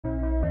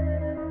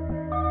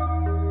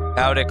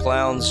Howdy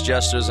clowns,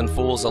 jesters, and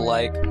fools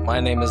alike. My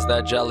name is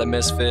That Jolly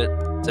Misfit.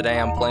 Today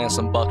I'm playing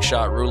some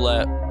Buckshot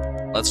Roulette.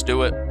 Let's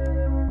do it.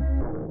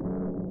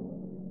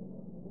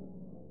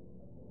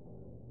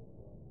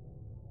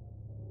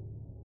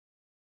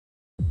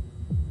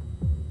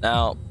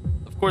 Now,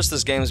 of course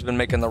this game's been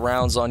making the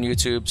rounds on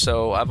YouTube,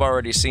 so I've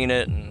already seen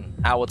it and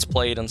how it's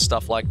played and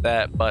stuff like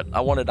that, but I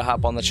wanted to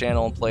hop on the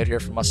channel and play it here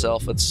for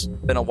myself. It's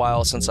been a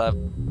while since I've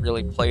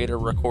really played or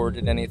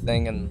recorded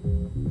anything, and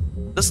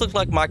this looked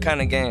like my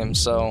kind of game,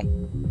 so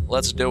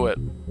let's do it.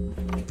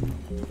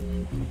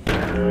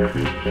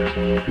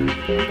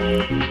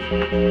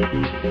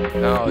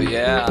 Oh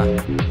yeah.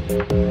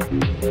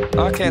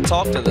 Oh, I can't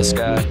talk to this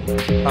guy.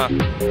 Huh.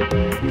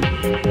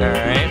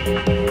 Alright.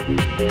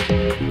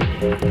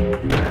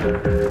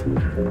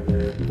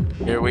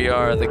 Here we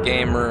are, the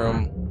game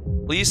room.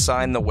 Please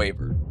sign the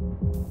waiver.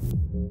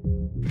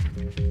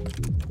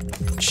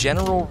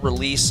 General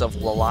release of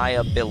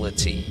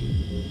liability.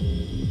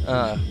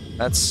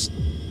 That's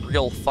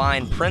real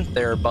fine print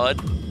there, bud.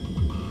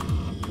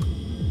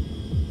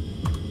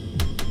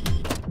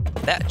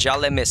 That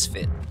Jolly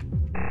Misfit.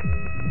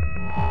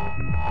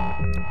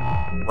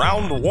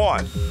 Round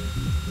one.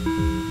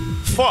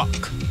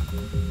 Fuck.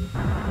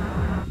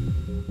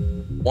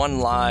 1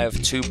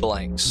 live, 2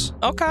 blanks.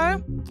 Okay.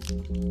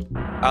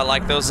 I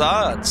like those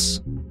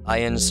odds. I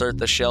insert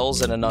the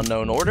shells in an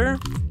unknown order.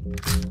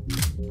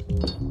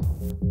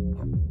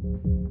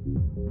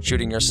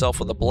 Shooting yourself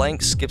with a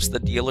blank skips the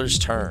dealer's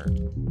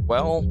turn.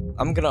 Well,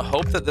 I'm gonna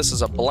hope that this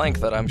is a blank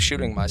that I'm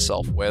shooting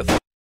myself with.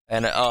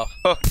 And,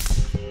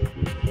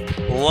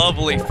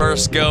 lovely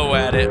first go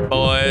at it,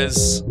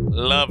 boys.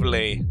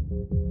 Lovely.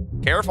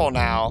 Careful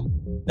now.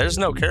 There's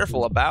no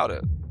careful about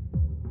it.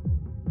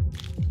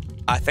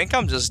 I think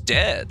I'm just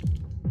dead.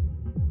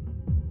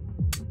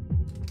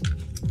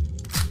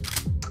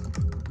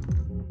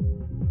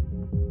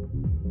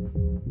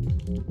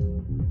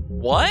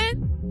 What?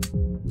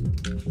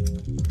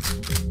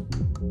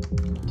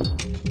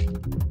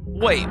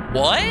 Wait,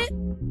 what?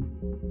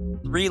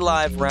 3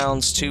 live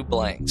rounds, 2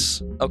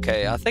 blanks.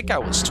 Okay, I think I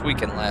was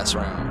tweaking last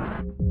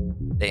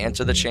round. They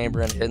enter the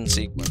chamber in hidden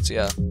sequence,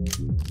 yeah.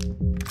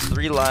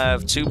 3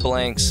 live, 2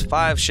 blanks,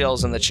 5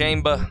 shells in the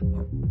chamber.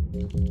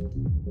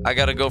 I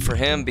gotta go for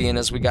him, being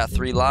as we got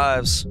 3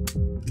 lives.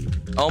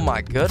 Oh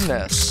my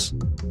goodness.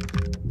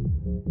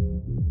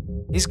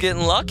 He's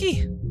getting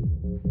lucky.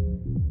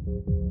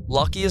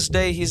 Luckiest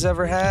day he's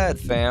ever had,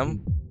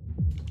 fam.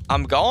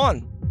 I'm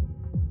gone.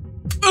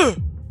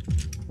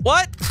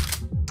 What?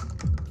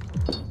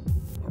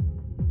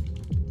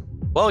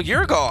 Well,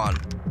 you're gone.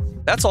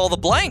 That's all the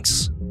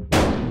blanks.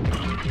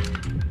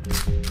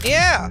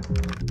 Yeah.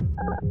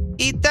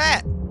 Eat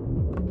that.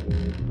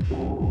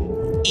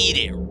 Eat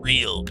it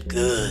real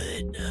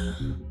good.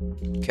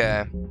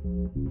 Okay.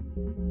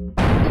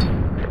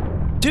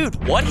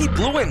 Dude, what? He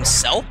blew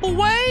himself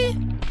away?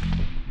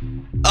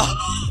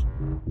 Oh.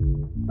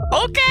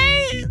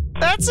 Okay.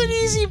 That's an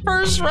easy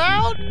first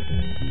round.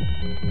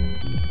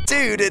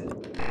 Dude,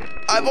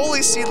 I've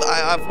only seen...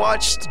 I've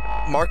watched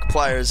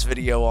Markiplier's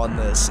video on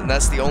this, and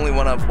that's the only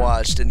one I've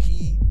watched, and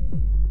he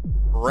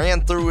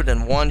ran through it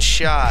in 1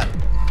 shot.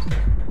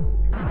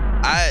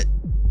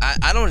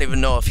 I don't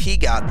even know if he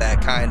got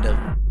that kind of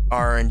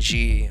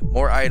RNG.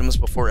 More items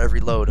before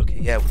every load. Okay,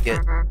 yeah,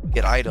 we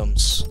get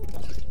items.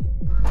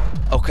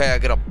 Okay, I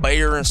got a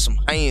bear and some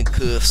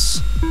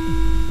handcuffs.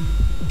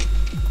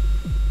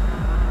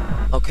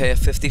 Okay, a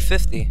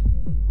 50-50.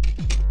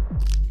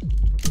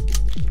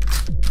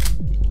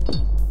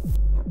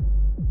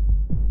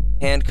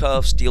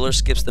 Handcuffs, dealer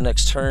skips the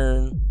next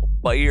turn. A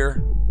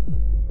bear.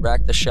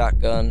 Rack the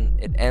shotgun.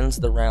 It ends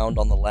the round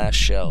on the last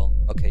shell.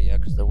 Okay, yeah,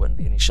 because there wouldn't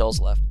be any shells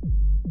left.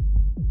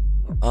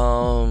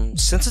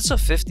 Since it's a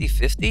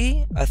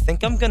 50-50, I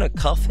think I'm gonna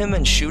cuff him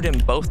and shoot him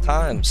both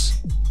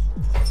times.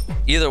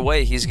 Either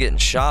way, he's getting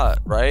shot,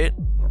 right?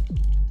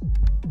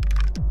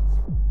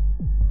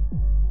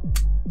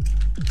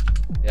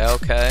 Yeah,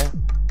 okay.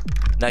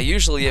 Now,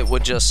 usually it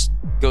would just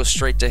go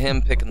straight to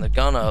him picking the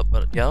gun up,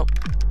 but yep.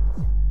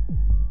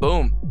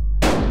 Boom.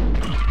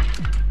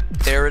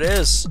 There it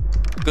is.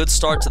 Good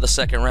start to the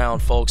second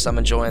round, folks. I'm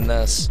enjoying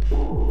this.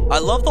 I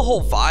love the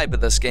whole vibe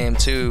of this game,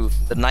 too.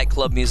 The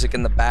nightclub music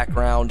in the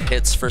background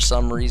hits for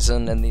some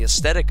reason, and the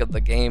aesthetic of the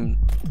game,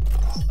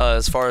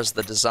 as far as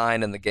the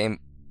design and the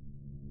game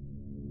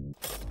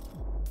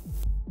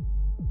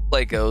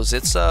play goes,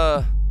 it's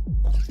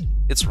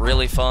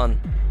really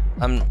fun.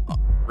 I'm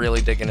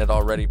really digging it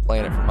already,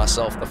 playing it for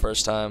myself the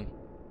first time.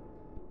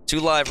 2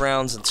 live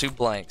rounds and 2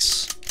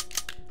 blanks.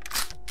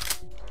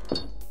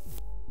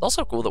 It's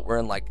also cool that we're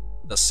in, like,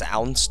 the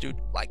sound studio,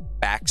 like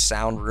back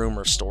sound room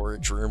or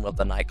storage room of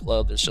the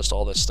nightclub. There's just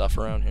all this stuff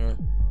around here.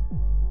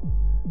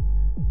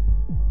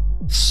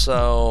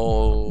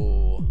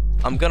 So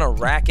I'm gonna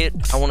rack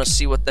it. I want to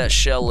see what that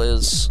shell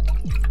is.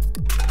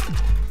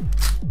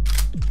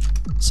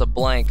 It's a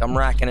blank. I'm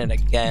racking it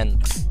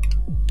again.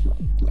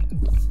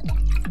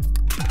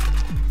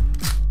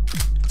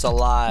 It's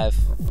alive.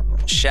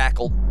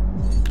 Shackled.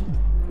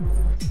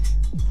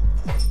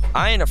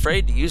 I ain't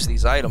afraid to use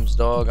these items,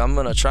 dog. I'm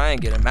gonna try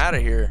and get him out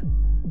of here.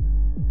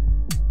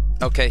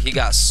 Okay, he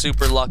got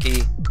super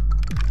lucky.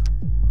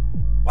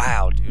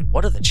 Wow, dude,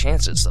 what are the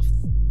chances of...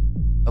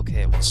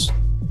 Okay, it was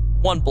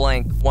 1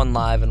 blank, 1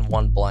 live, and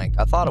 1 blank.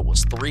 I thought it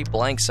was 3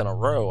 blanks in a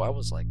row. I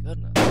was like,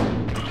 goodness.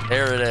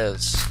 There it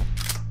is.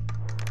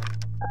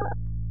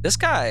 This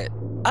guy,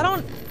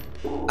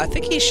 I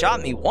think he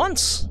shot me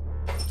once.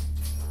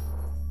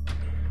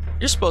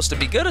 You're supposed to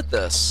be good at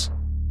this.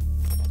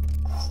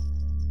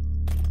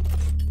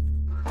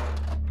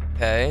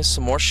 Okay,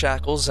 some more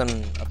shackles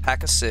and a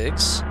pack of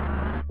cigs.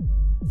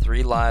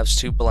 3 lives,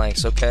 2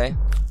 blanks, okay.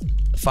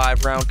 The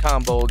 5-round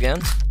combo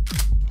again.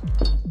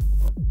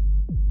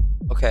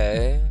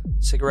 Okay,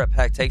 cigarette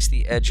pack takes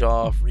the edge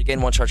off,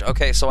 regain 1 charge.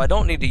 Okay, so I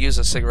don't need to use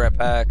a cigarette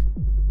pack.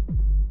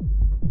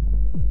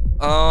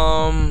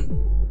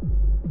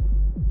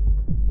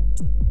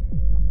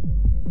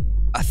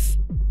 I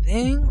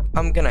think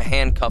I'm gonna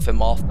handcuff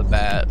him off the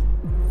bat.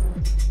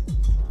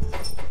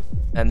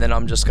 And then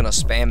I'm just gonna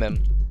spam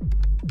him.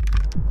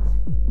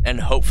 And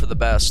hope for the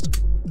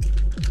best.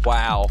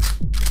 Wow.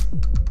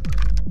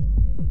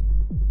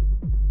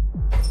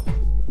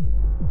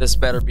 This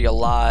better be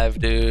alive,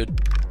 dude.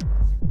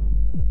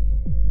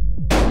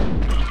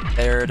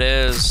 There it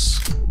is.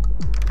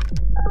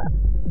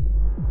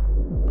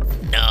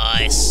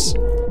 Nice.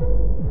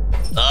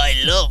 I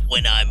love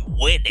when I'm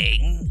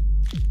winning.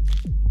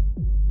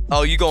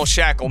 Oh, you gonna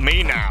shackle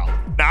me now?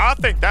 Now, I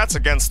think that's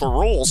against the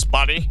rules,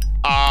 buddy.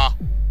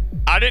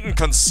 I didn't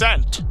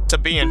consent to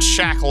being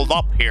shackled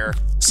up here.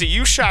 See,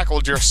 you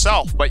shackled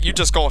yourself, but you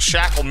just gonna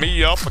shackle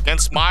me up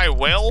against my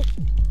will?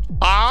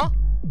 Huh?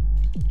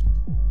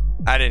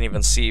 I didn't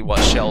even see what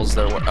shells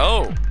there were.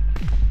 Oh!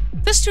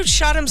 This dude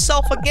shot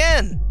himself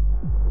again!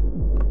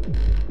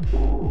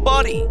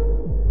 Buddy!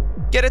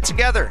 Get it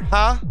together,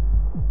 huh?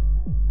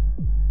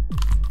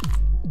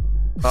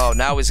 Oh,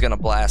 now he's gonna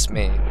blast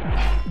me.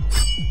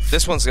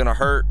 This one's gonna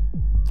hurt.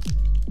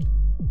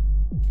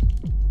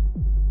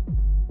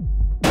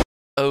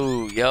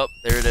 Oh, yep,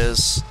 there it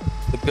is.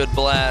 The good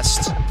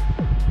blast.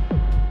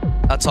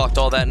 I talked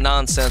all that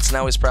nonsense,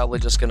 now he's probably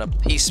just gonna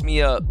piece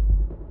me up.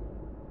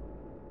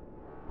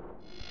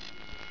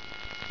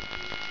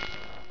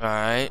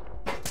 Alright.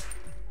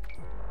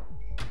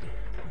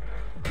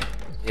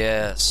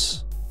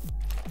 Yes.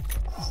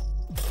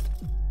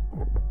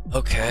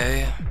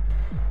 Okay.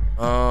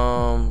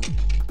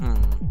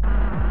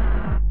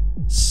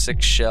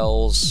 6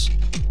 shells.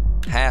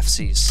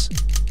 Halfsies.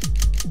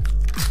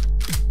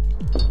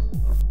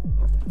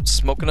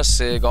 Smoking a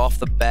cig off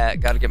the bat.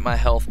 Gotta get my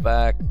health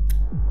back.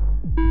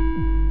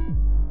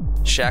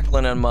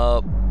 Shackling him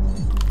up.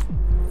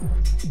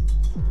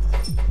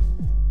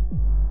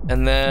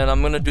 And then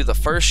I'm gonna do the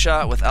first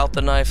shot without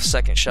the knife,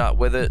 second shot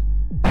with it.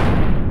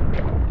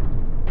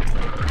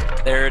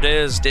 There it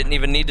is. Didn't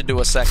even need to do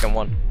a second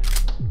one.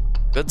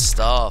 Good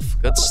stuff.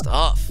 Good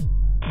stuff.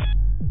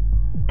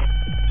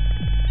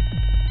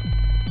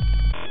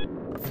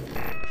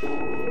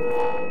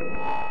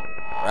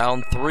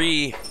 Round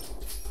 3.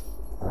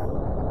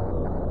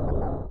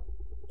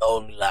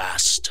 Long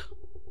last,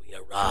 we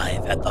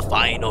arrive at the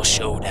final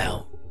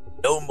showdown.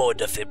 No more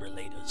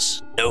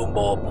defibrillators, no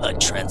more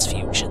blood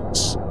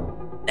transfusions.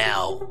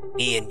 Now,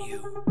 me and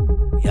you,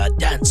 we are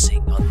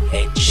dancing on the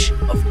edge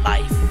of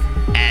life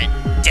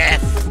and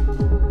death.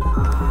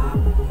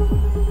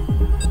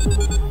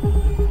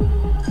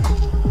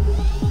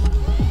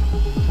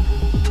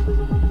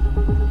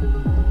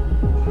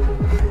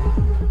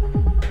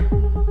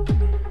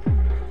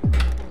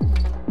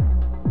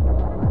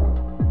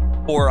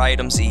 Four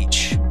items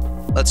each.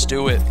 Let's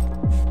do it.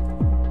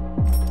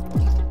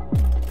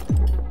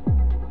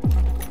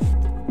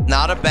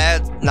 Not a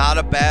bad,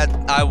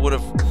 I would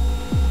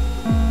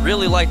have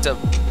really liked to,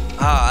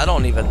 I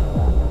don't even,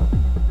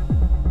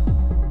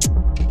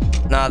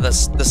 nah, the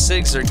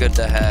cigs are good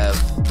to have,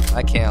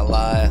 I can't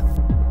lie.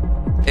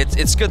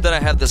 It's good that I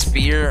have this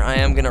beer, I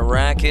am gonna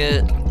rack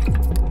it.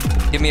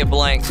 Give me a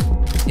blank.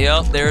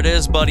 Yep, there it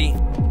is, buddy.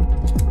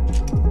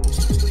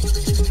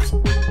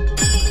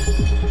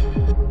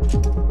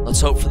 Let's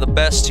hope for the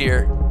best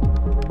here.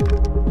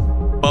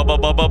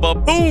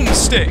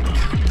 Boomstick!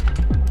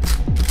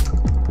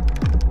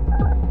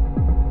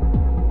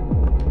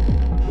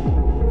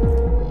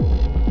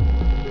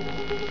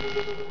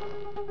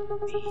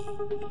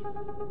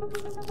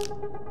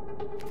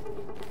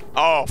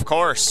 Oh, of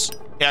course.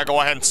 Yeah, go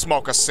ahead and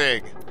smoke a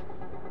cig.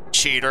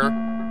 Cheater.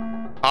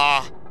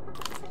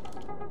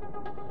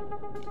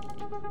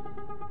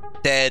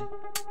 Dead.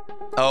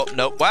 Oh,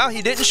 nope. Wow,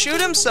 he didn't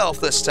shoot himself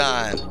this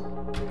time.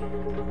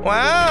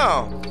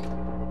 Wow.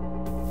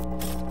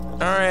 All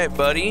right,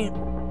 buddy.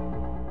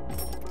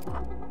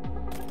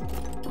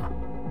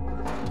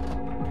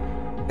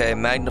 Okay,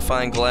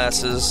 magnifying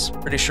glasses.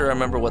 Pretty sure I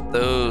remember what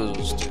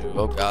those do.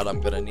 Oh God,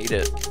 I'm gonna need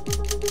it.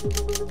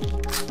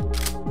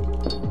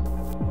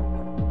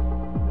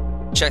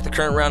 Check the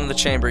current round in the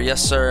chamber.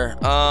 Yes, sir.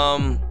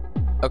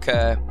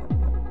 Okay.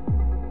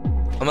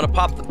 I'm gonna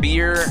pop the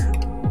beer.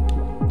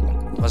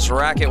 Let's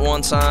rack it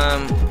one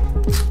time.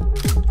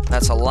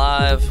 That's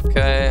alive.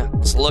 Okay,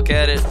 let's look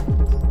at it.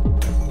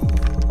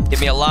 Get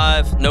me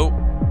alive. Nope.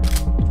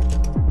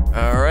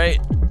 All right.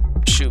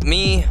 Shoot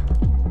me.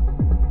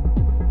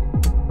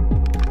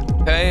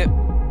 Okay.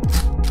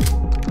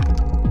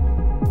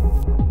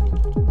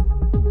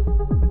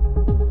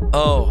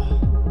 Oh.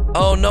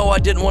 Oh no, I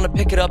didn't want to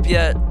pick it up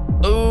yet.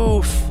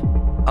 Oof.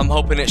 I'm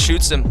hoping it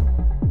shoots him.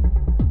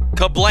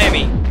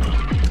 Kablammy.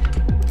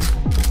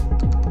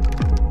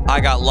 I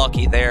got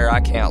lucky there, I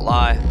can't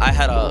lie. I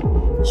had a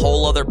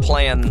whole other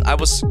plan. I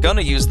was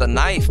gonna use the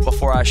knife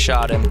before I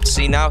shot him.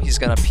 See, now he's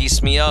gonna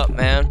piece me up,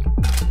 man.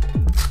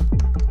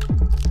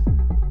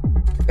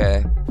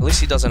 Okay, at least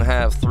he doesn't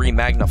have 3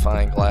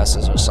 magnifying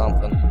glasses or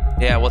something.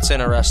 Yeah, what's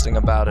interesting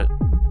about it?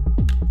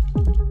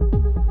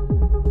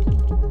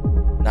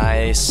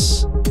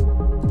 Nice.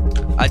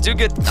 I do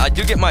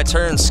get my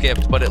turn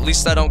skipped, but at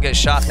least I don't get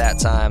shot that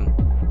time.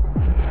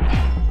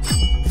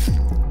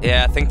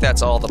 Yeah, I think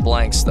that's all the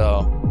blanks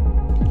though.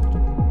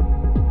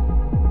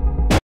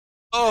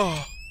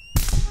 Oh.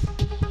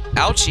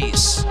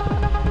 Ouchies.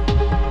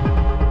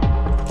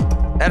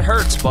 That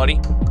hurts,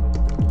 buddy.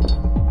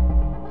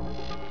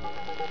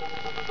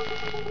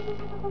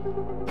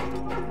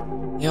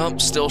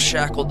 Yup, still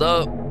shackled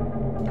up.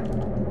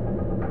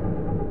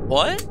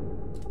 What?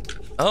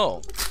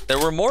 Oh, there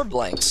were more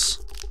blanks.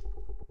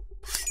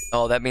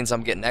 Oh, that means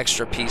I'm getting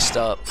extra pieced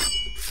up.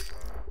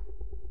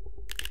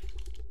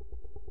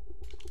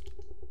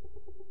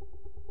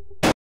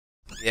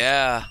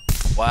 Yeah.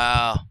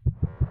 Wow.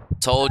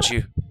 Told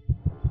you.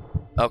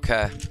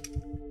 Okay.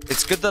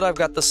 It's good that I've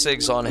got the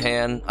SIGs on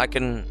hand. I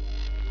can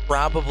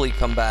probably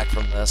come back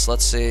from this.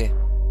 Let's see.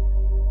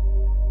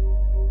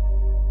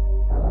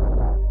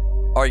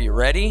 Are you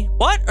ready?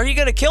 What? Are you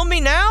gonna kill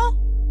me now?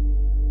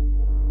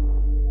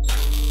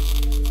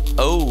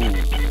 Oh.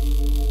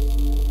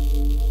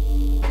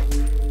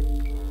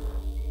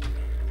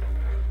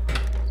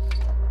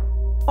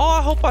 Oh,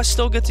 I hope I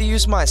still get to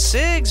use my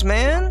SIGs,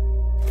 man.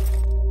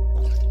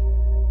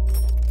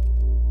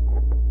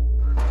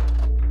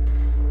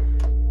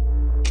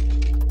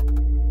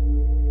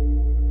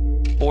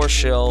 Four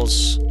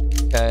shells.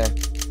 Okay.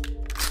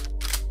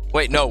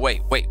 Wait, no,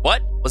 wait,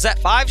 what? Was that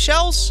 5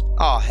 shells?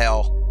 Oh,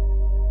 hell.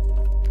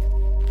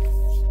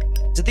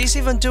 Did these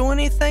even do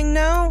anything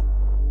now?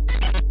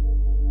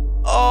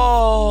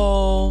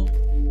 Oh.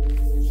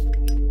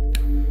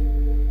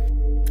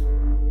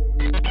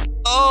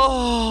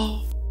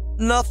 Oh.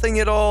 Nothing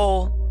at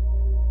all.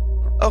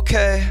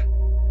 Okay.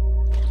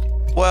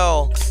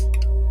 Well,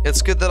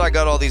 it's good that I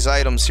got all these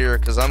items here,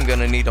 because I'm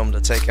gonna need them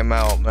to take him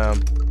out,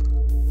 man.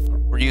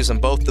 We're using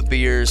both the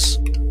beers.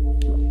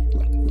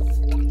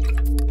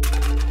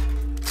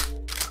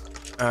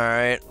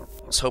 Alright.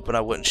 I was hoping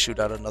I wouldn't shoot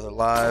out another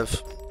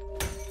live.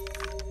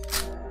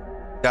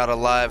 Got a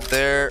live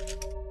there.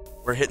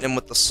 We're hitting him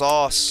with the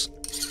sauce.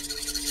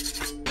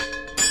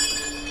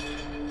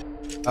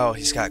 Oh,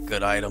 he's got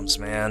good items,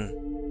 man.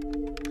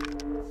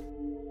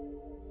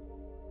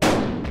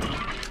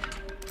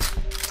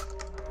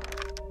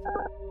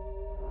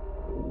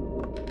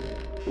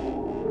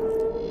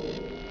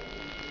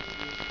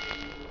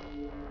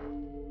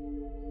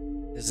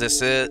 Is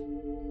this it?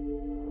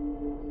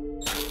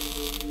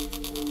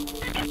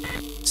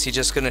 Is he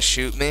just gonna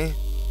shoot me?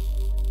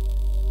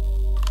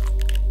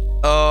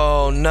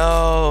 Oh,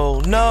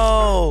 no,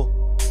 no.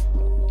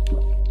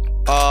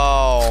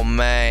 Oh,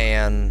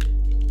 man.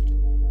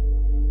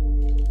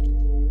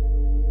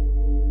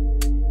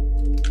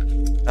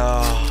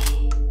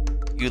 Oh,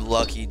 you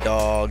lucky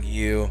dog,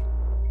 you.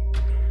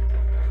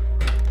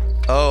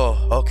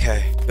 Oh,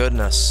 okay,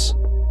 goodness.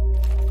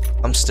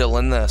 I'm still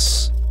in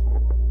this.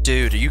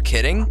 Dude, are you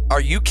kidding?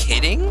 Are you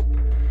kidding?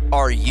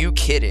 Are you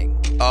kidding?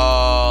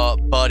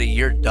 Buddy,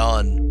 you're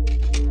done.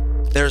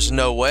 There's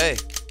no way.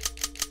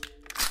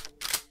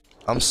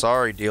 I'm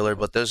sorry, dealer,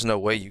 but there's no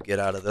way you get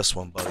out of this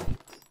one, buddy.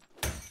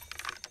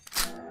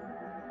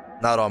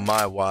 Not on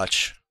my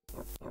watch.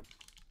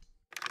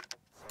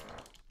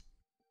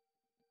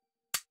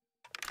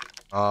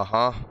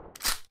 Uh-huh.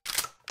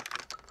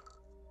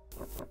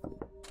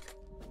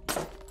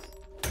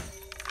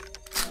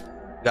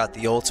 Got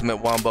the ultimate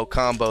wombo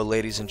combo,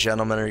 ladies and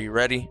gentlemen. Are you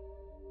ready?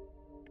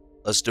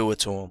 Let's do it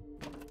to him.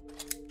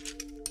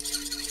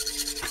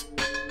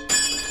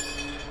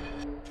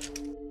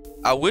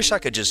 I wish I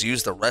could just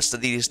use the rest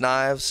of these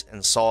knives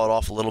and saw it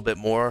off a little bit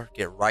more,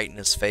 get right in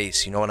his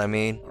face, you know what I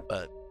mean?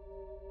 But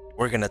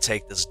we're gonna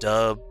take this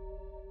dub.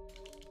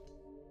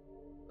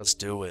 Let's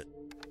do it.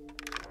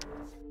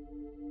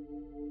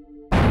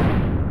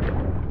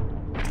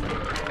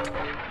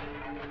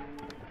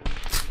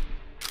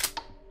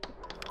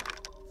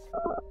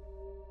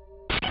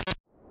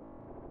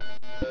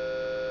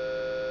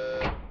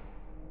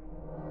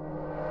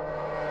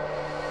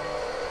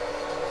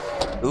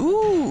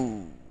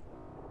 Ooh.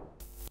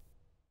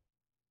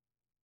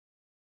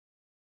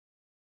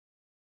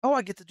 Oh,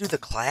 I get to do the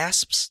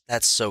clasps?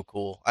 That's so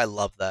cool. I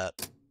love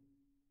that.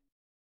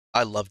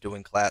 I love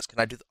doing clasps. Can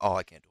I do the... Oh,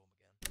 I can't do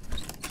them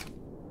again.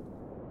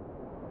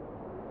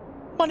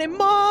 Money,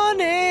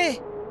 money!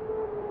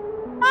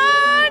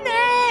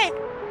 Money!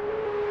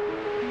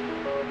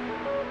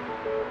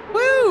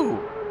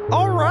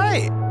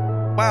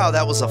 Wow,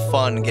 that was a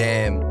fun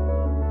game.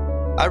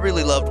 I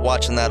really loved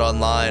watching that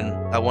online.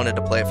 I wanted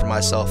to play it for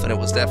myself, and it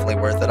was definitely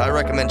worth it. I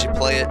recommend you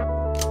play it.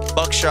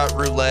 Buckshot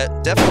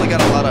Roulette. Definitely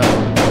got a lot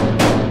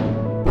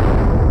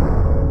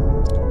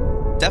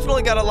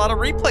of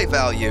replay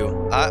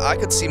value. I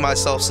could see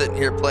myself sitting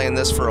here playing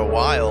this for a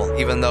while,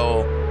 even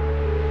though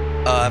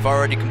I've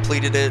already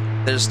completed it.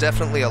 There's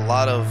definitely a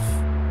lot of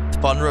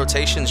fun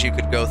rotations you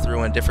could go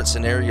through in different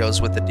scenarios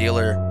with the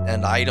dealer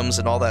and items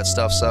and all that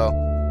stuff, so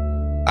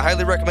I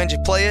highly recommend you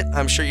play it.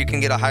 I'm sure you can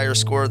get a higher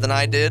score than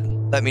I did.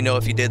 Let me know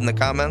if you did in the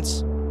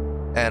comments.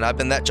 And I've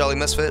been That Jolly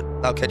Misfit.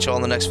 I'll catch you all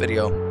in the next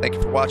video. Thank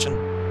you for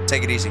watching.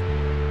 Take it easy.